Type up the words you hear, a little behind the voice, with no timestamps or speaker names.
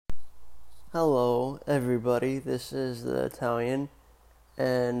Hello, everybody. This is the Italian,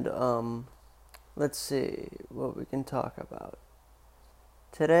 and let's see what we can talk about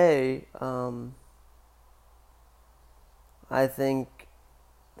today. I think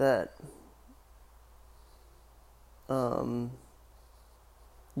that um,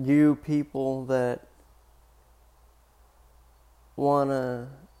 you people that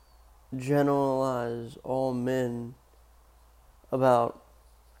wanna generalize all men about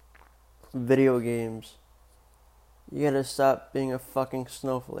video games, you gotta stop being a fucking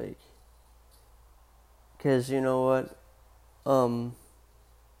snowflake. 'Cause you know what? Um,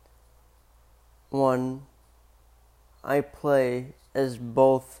 One, I play as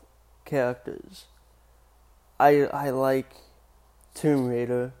both characters. I like Tomb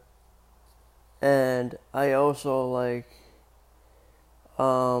Raider, and I also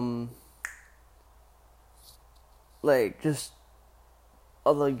um like just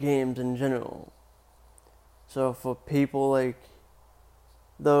other games in general. So for people like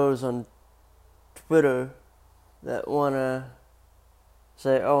those on Twitter that wanna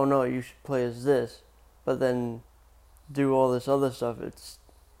say, "Oh no, you should play as this," but then do all this other stuff, it's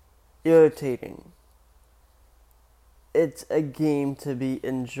irritating. It's a game to be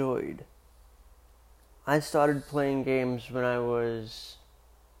enjoyed. I started playing games when I was,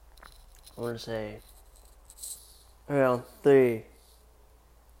 I want to say, around 3,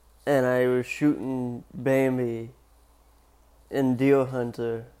 and I was shooting Bambi in Deer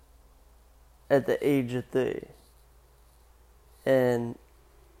Hunter at the age of 3. And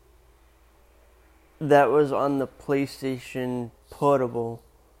that was on the PlayStation Portable.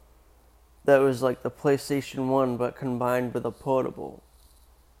 That was like the PlayStation 1 but combined with a portable.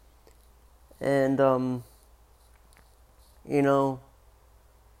 And you know,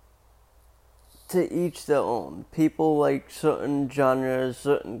 to each their own. People like certain genres,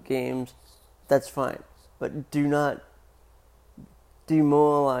 certain games, that's fine. But do not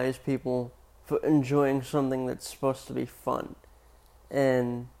demoralize people for enjoying something that's supposed to be fun.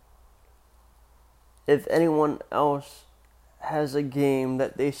 And if anyone else has a game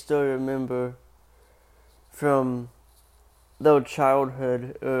that they still remember from their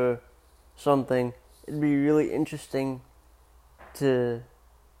childhood or something, it'd be really interesting to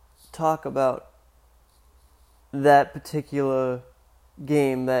talk about that particular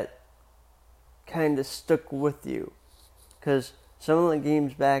game that kind of stuck with you. Because some of the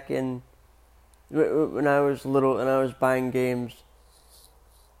games back in when I was little and I was buying games,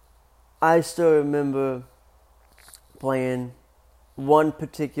 I still remember playing one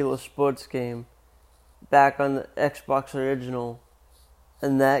particular sports game back on the Xbox original,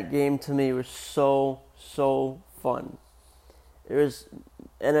 and that game to me was so fun. It was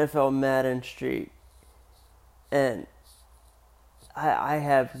NFL Madden Street, and I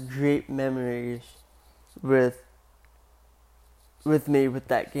have great memories with me with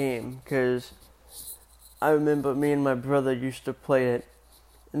that game, because I remember me and my brother used to play it,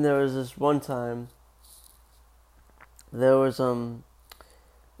 and there was this one time there was two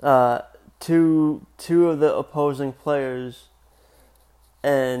of the opposing players,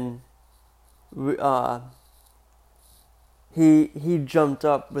 and he jumped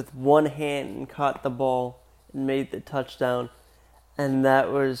up with one hand and caught the ball and made the touchdown, and that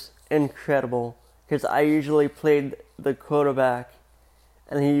was incredible because I usually played the quarterback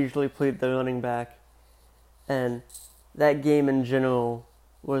and he usually played the running back, and that game in general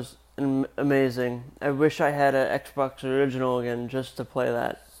was amazing. I wish I had an Xbox original again just to play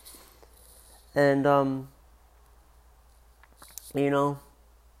that. And you know,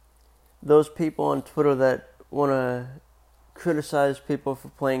 those people on Twitter that want to criticize people for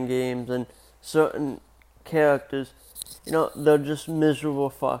playing games and certain characters, you know, they're just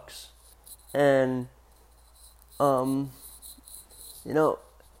miserable fucks. And you know,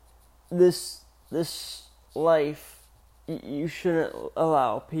 this life, you shouldn't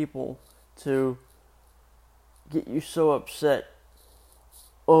allow people to get you so upset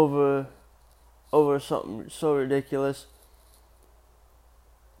over something so ridiculous,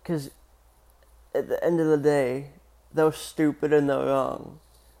 because at the end of the day, they're stupid and they're wrong.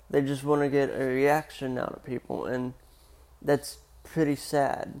 They just want to get a reaction out of people, and that's pretty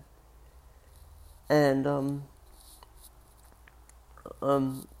sad. And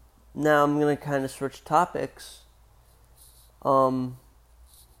now I'm gonna kind of switch topics.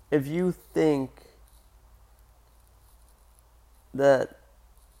 If you think that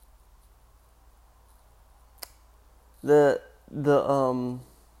the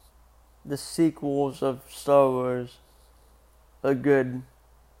sequels of Star Wars are great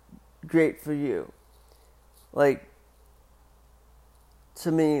for you. Like,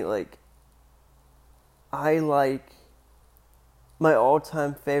 to me, like, I like my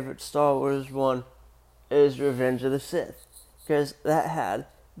all-time favorite Star Wars one is Revenge of the Sith, because that had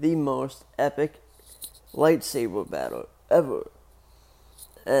the most epic lightsaber battle ever.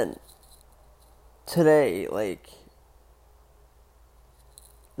 And today, like,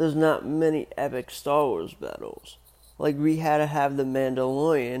 there's not many epic Star Wars battles. Like, we had to have the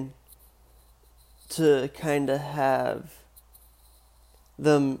Mandalorian to kind of have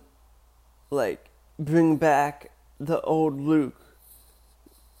them, like, bring back the old Luke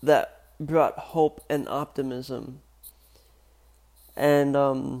that brought hope and optimism. And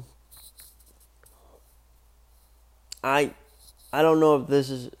I don't know if this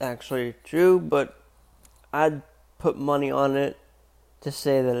is actually true, but I'd put money on it to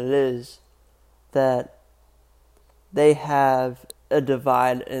say that it is, that they have a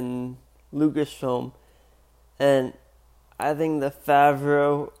divide in Lucasfilm, and I think the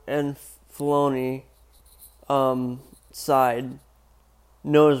Favreau and Filoni side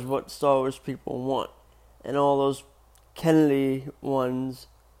knows what Star Wars people want, and all those Kennedy ones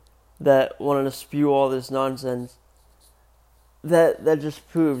that wanted to spew all this nonsense, that just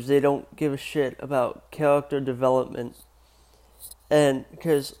proves they don't give a shit about character development. And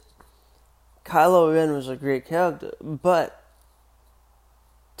because Kylo Ren was a great character, but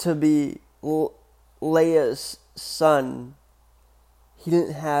to be Leia's son, he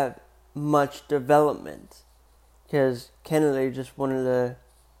didn't have much development, because Kennedy just wanted to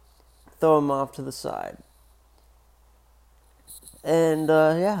throw him off to the side. And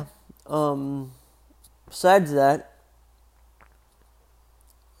besides that,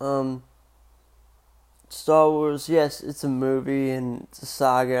 Star Wars, yes, it's a movie and it's a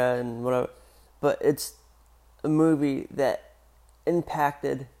saga and whatever, but it's a movie that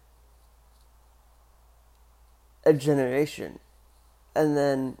impacted a generation. And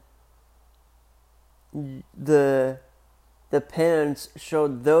then the parents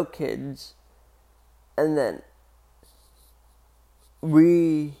showed their kids, and then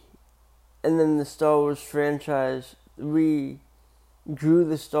the Star Wars franchise, we grew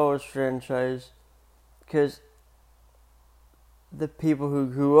the Star Wars franchise because the people who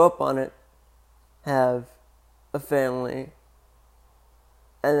grew up on it have a family.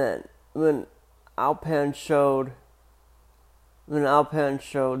 And then when our parents showed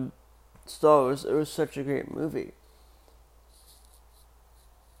Star Wars, it was such a great movie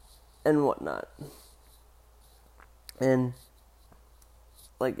and whatnot. And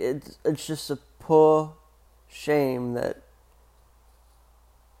like, it's just a poor shame that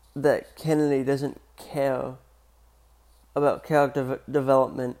Kennedy doesn't care about character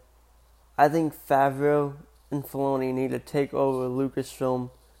development. I think Favreau and Filoni need to take over Lucasfilm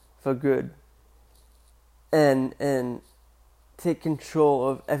for good and take control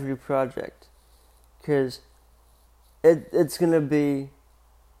of every project, because it's gonna be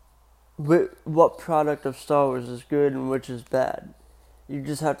what product of Star Wars is good and which is bad. You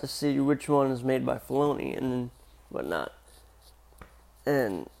just have to see which one is made by Filoni and whatnot,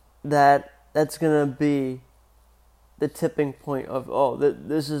 and that's gonna be the tipping point of,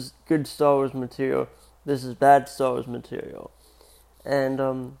 this is good Star Wars material, this is bad Star Wars material.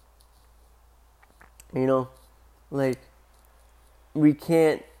 And like, we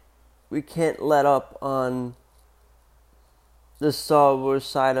can't let up on the Star Wars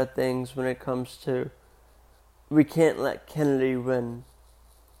side of things when it comes to, we can't let Kennedy win.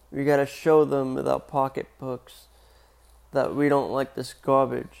 We gotta show them with our pocketbooks that we don't like this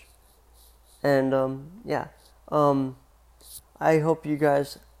garbage. And I hope you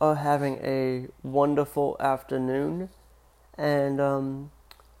guys are having a wonderful afternoon, and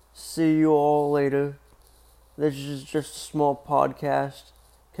see you all later. This is just a small podcast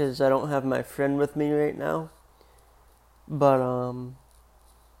because I don't have my friend with me right now, but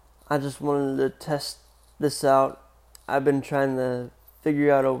I just wanted to test this out. I've been trying to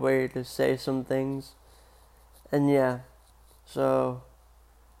figure out a way to say some things, and so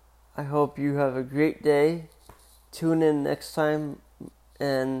I hope you have a great day. Tune in next time,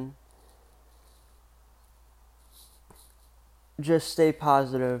 and just stay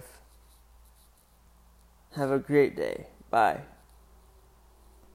positive. Have a great day. Bye.